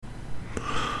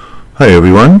Hi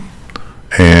everyone,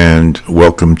 and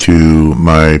welcome to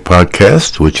my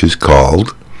podcast, which is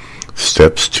called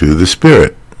Steps to the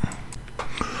Spirit.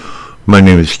 My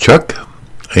name is Chuck,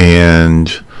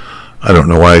 and I don't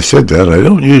know why I said that. I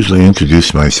don't usually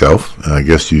introduce myself. I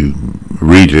guess you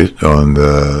read it on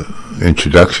the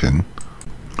introduction.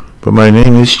 But my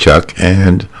name is Chuck,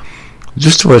 and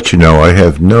just to let you know, I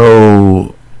have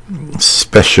no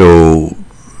special,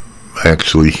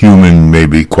 actually human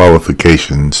maybe,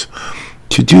 qualifications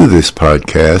to do this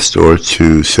podcast or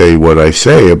to say what I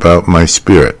say about my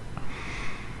spirit.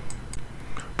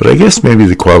 But I guess maybe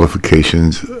the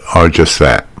qualifications are just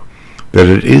that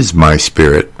it is my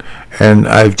spirit, and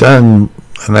I've done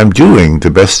and I'm doing the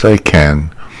best I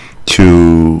can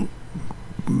to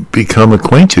become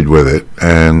acquainted with it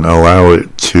and allow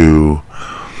it to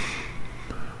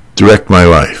direct my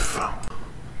life.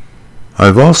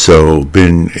 I've also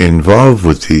been involved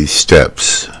with these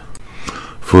steps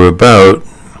for about,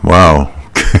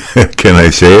 can I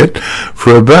say it?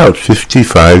 For about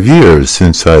 55 years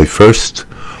since I first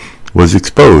was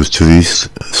exposed to these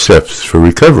steps for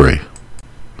recovery.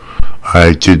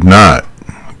 I did not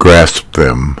grasp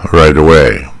them right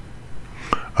away.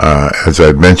 As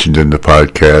I mentioned in the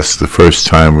podcast, the first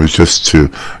time was just to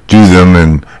do them,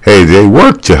 and hey, they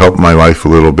worked to help my life a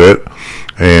little bit,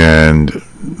 and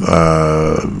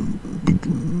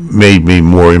made me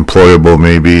more employable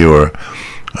maybe, or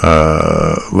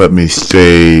let me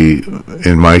stay,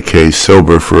 in my case,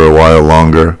 sober for a while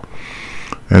longer.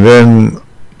 And then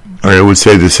I would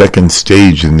say the second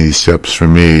stage in these steps for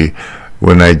me,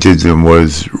 when I did them,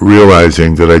 was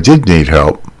realizing that I did need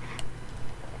help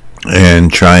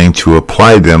and trying to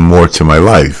apply them more to my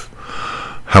life.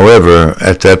 However,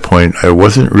 at that point, I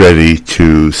wasn't ready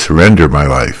to surrender my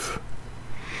life.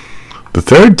 The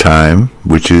third time,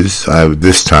 which is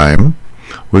this time,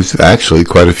 was actually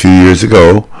quite a few years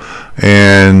ago,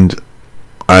 and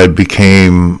I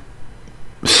became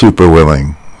super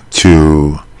willing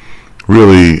to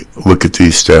really look at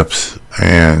these steps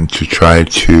and to try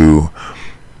to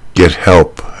get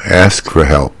help, ask for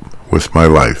help with my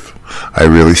life. I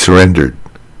really surrendered.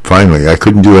 Finally, I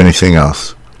couldn't do anything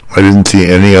else. I didn't see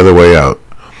any other way out,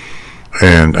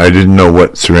 and I didn't know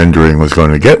what surrendering was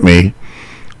going to get me,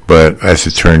 but as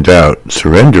it turned out,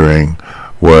 surrendering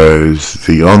was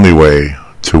the only way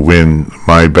to win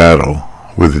my battle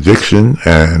with addiction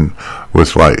and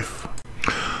with life.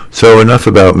 So enough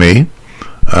about me.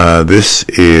 This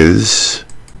is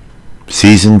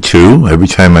season 2. Every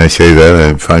time I say that,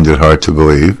 I find it hard to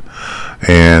believe.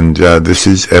 And this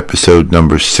is episode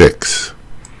number 6.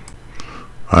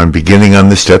 I'm beginning on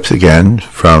the steps again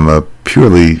from a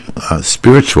purely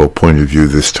spiritual point of view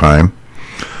this time.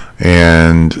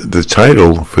 And the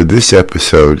title for this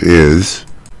episode is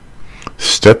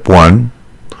Step 1,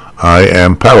 I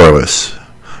Am Powerless.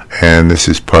 And this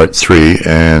is part 3,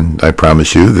 and I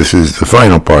promise you this is the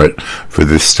final part for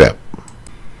this step.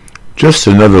 Just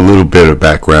another little bit of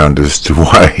background as to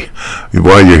why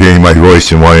you're hearing my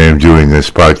voice and why I'm doing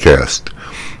this podcast.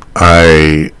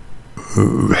 I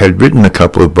had written a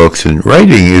couple of books, and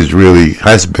writing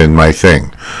has been my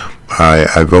thing.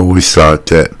 I've always thought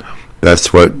that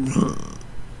that's what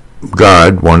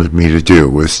God wanted me to do,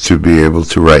 was to be able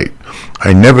to write.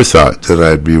 I never thought that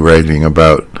I'd be writing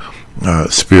about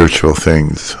spiritual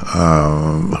things.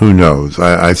 Who knows?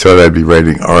 I thought I'd be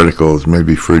writing articles,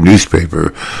 maybe for a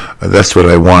newspaper. That's what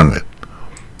I wanted.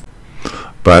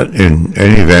 But in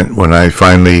any event, when I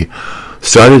finally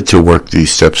started to work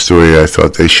these steps the way I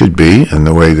thought they should be, and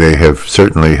the way they have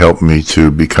certainly helped me to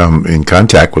become in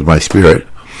contact with my spirit,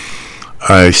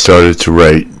 I started to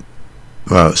write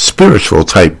spiritual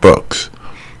type books.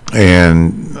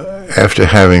 And after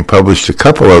having published a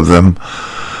couple of them,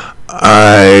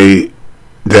 I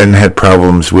then had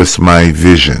problems with my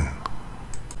vision.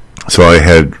 So I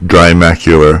had dry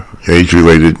macular,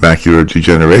 age-related macular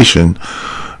degeneration.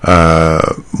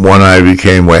 One eye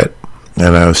became wet,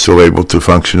 and I was still able to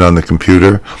function on the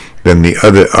computer. Then the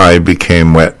other eye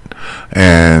became wet,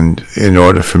 and in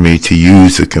order for me to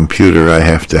use the computer, I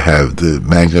have to have the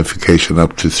magnification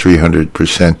up to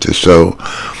 300% or so,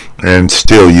 and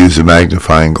still use a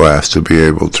magnifying glass to be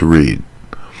able to read.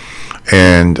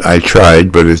 And I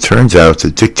tried, but it turns out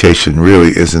that dictation really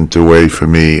isn't the way for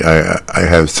me. I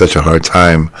have such a hard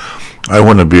time. I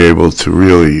want to be able to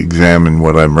really examine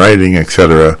what I'm writing,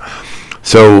 etc.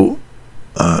 So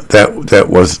that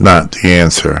was not the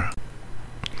answer.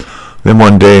 Then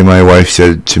one day my wife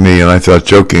said to me, and I thought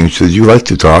joking, she said, "You like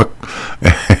to talk.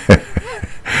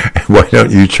 Why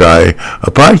don't you try a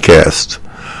podcast?"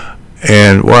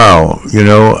 And wow,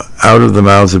 out of the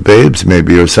mouths of babes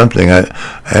maybe, or something.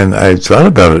 I thought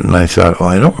about it, and I thought, well,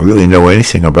 I don't really know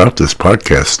anything about this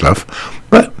podcast stuff,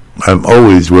 but I'm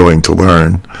always willing to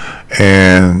learn,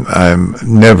 and I'm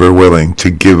never willing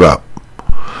to give up.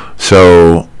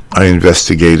 So I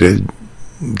investigated,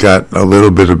 got a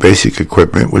little bit of basic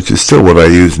equipment, which is still what I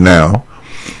use now,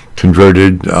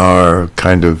 converted our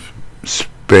kind of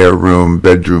spare room,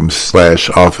 bedroom /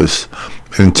 office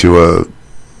into a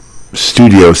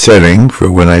studio setting for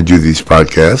when I do these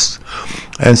podcasts,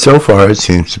 and so far it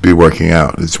seems to be working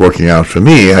out. It's working out for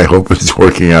me. I hope it's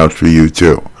working out for you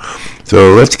too.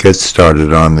 So let's get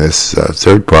started on this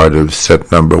third part of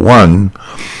step number 1,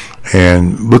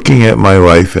 and looking at my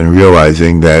life and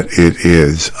realizing that it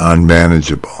is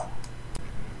unmanageable.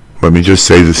 Let me just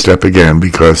say the step again,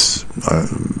 because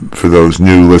for those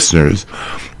new listeners,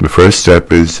 the first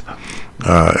step is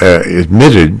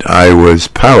admitted I was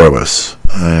powerless.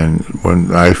 And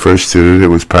when I first did it, it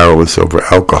was powerless over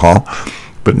alcohol.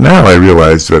 But now I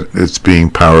realize that it's being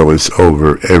powerless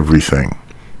over everything.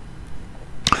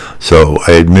 So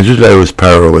I admitted I was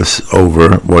powerless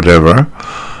over whatever.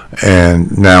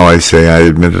 And now I say I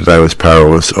admitted I was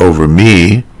powerless over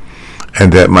me,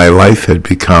 and that my life had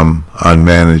become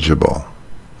unmanageable.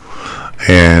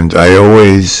 And I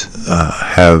always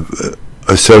have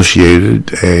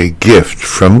associated a gift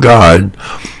from God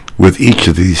with each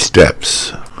of these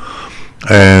steps.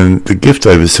 And the gift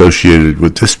I've associated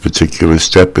with this particular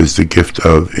step is the gift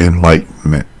of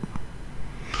enlightenment.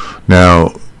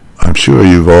 Now, I'm sure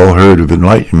you've all heard of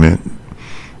enlightenment,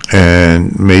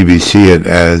 and maybe see it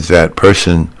as that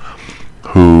person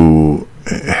who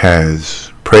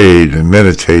has prayed and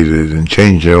meditated and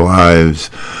changed their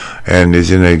lives and is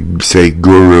in a, say,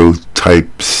 guru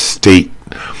type state,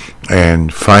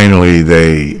 and finally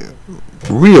they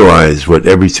realize what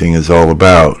everything is all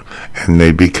about and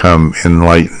they become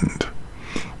enlightened.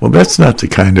 Well, that's not the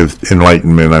kind of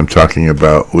enlightenment I'm talking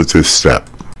about with this step.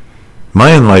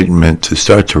 My enlightenment, to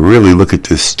start to really look at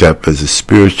this step as a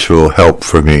spiritual help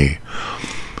for me,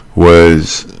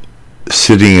 was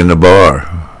sitting in a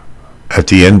bar at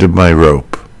the end of my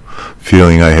rope,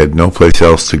 feeling I had no place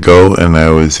else to go, and I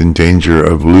was in danger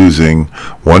of losing,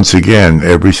 once again,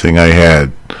 everything I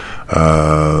had.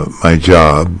 My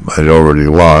job, I'd already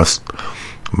lost.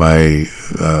 My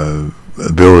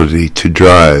ability to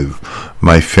drive.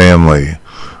 My family,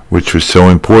 which was so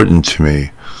important to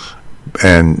me,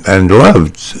 and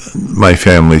loved my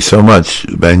family so much,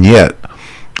 and yet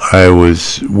I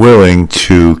was willing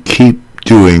to keep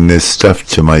doing this stuff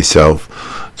to myself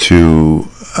to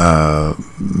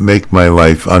make my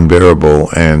life unbearable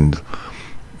and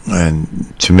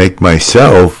to make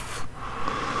myself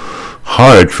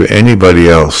hard for anybody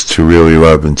else to really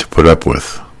love and to put up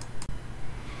with.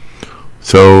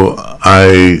 So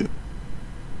I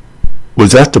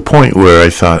was at the point where I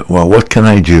thought, well, what can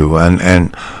I do?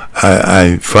 And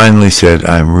I finally said,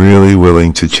 I'm really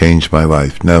willing to change my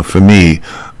life. Now, for me,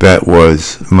 that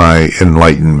was my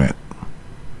enlightenment.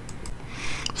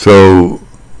 So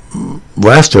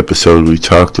last episode, we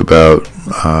talked about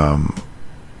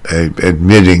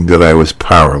admitting that I was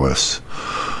powerless.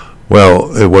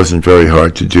 Well, it wasn't very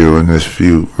hard to do, and if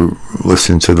you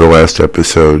listen to the last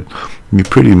episode, you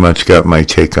pretty much got my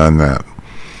take on that.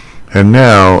 And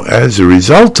now, as a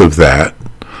result of that,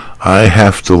 I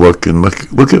have to look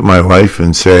at my life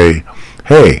and say,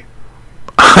 hey,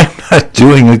 I'm not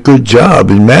doing a good job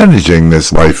in managing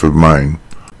this life of mine.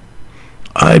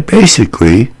 I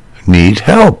basically need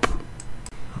help.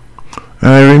 And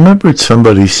I remembered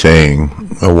somebody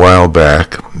saying a while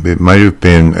back, it might have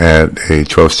been at a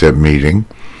 12-step meeting,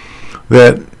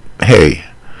 that, hey,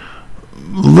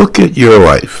 look at your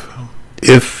life.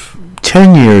 If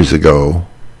 10 years ago,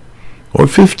 or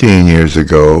 15 years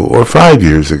ago, or 5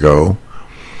 years ago,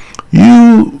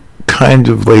 you kind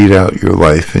of laid out your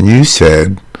life and you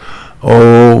said,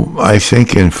 oh, I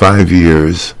think in 5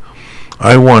 years,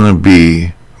 I want to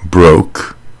be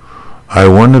broke. I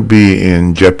want to be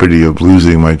in jeopardy of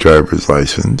losing my driver's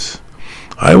license.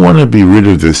 I want to be rid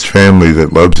of this family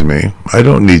that loves me. I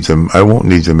don't need them. I won't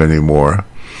need them anymore.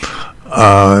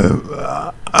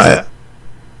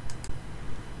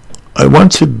 I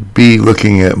want to be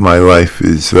looking at my life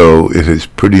as though it has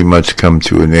pretty much come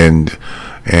to an end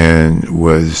and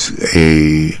was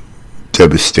a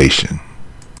devastation.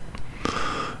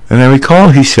 And I recall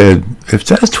he said, if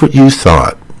that's what you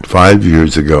thought 5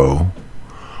 years ago,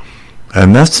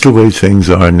 and that's the way things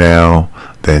are now,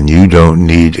 then you don't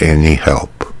need any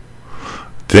help.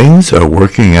 Things are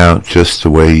working out just the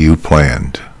way you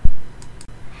planned.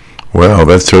 Well,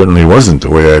 that certainly wasn't the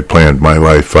way I planned my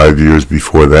life 5 years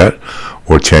before that,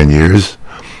 or 10 years.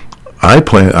 I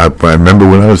remember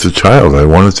when I was a child, I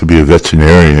wanted to be a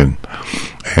veterinarian.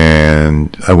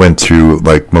 And I went through,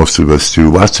 like most of us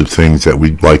do, lots of things that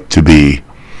we'd like to be.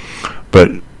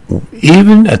 But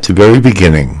even at the very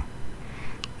beginning,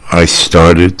 I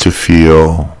started to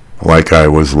feel like I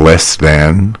was less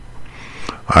than,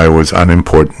 I was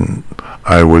unimportant,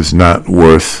 I was not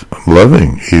worth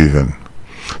loving even.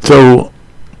 So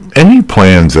any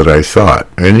plans that I thought,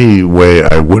 any way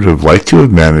I would have liked to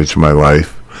have managed my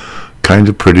life, kind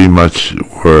of pretty much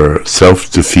were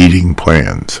self-defeating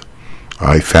plans.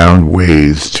 I found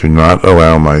ways to not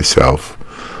allow myself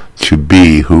to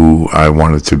be who I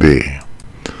wanted to be.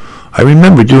 I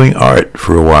remember doing art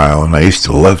for a while, and I used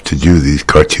to love to do these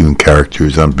cartoon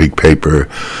characters on big paper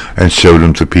and show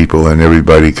them to people, and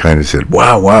everybody kind of said,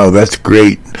 wow, that's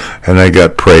great. And I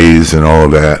got praise and all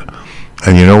of that.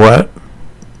 And you know what?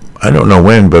 I don't know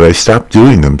when, but I stopped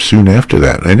doing them soon after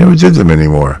that. I never did them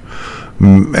anymore.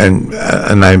 And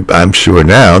I'm sure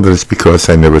now that it's because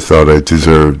I never thought I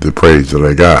deserved the praise that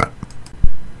I got.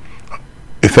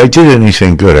 If I did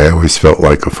anything good, I always felt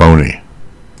like a phony.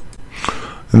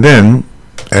 And then,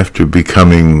 after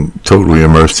becoming totally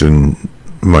immersed in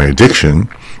my addiction,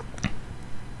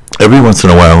 every once in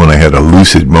a while when I had a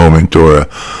lucid moment or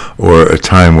a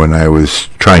time when I was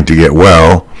trying to get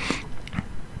well,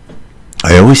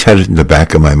 I always had it in the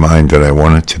back of my mind that I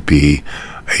wanted to be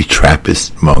a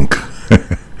Trappist monk.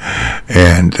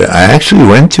 And I actually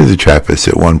went to the Trappist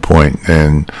at one point,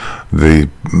 and the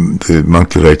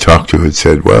monk that I talked to had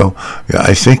said, well,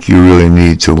 I think you really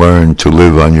need to learn to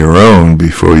live on your own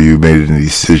before you made any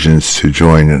decisions to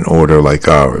join an order like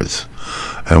ours.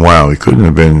 And wow, it couldn't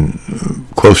have been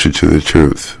closer to the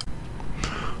truth.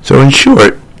 So in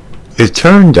short, it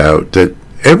turned out that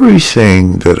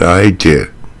everything that I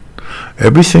did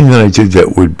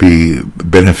that would be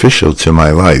beneficial to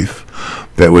my life,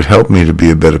 that would help me to be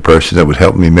a better person, that would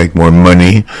help me make more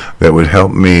money, that would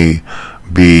help me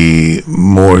be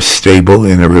more stable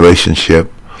in a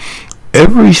relationship,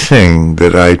 everything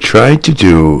that I tried to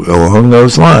do along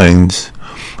those lines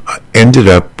ended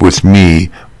up with me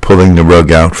pulling the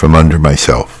rug out from under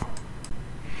myself.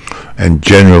 And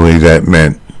generally that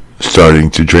meant starting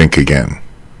to drink again.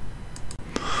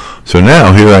 So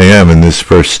now here I am in this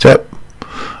first step,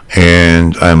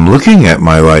 and I'm looking at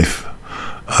my life.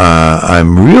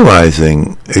 I'm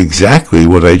realizing exactly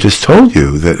what I just told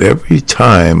you, that every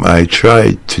time I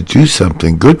tried to do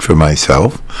something good for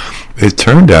myself, it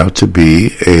turned out to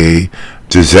be a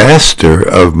disaster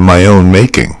of my own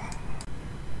making.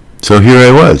 So here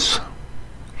I was.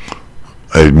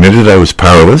 I admitted I was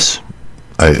powerless.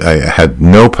 I had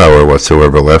no power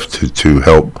whatsoever left to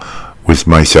help with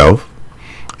myself.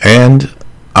 And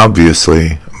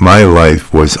obviously, my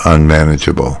life was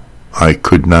unmanageable. I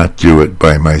could not do it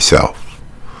by myself.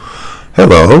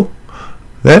 Hello,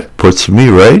 that puts me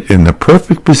right in the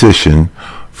perfect position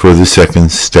for the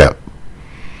second step.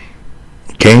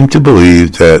 Came to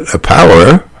believe that a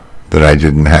power that I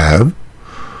didn't have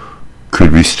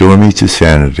could restore me to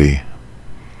sanity.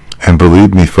 And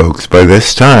believe me, folks, by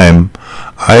this time,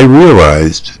 I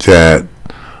realized that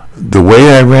the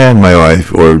way I ran my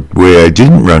life, or the way I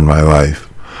didn't run my life,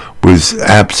 was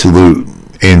absolute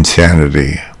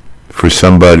insanity for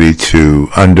somebody to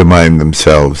undermine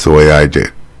themselves the way I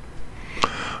did.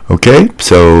 Okay,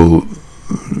 so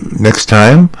next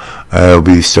time I'll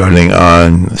be starting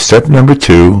on step number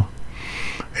 2,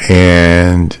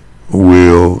 and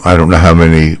I don't know how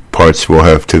many parts we'll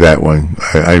have to that one.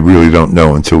 I really don't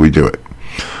know until we do it.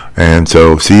 And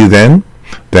so see you then.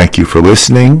 Thank you for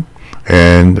listening,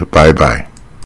 and bye-bye.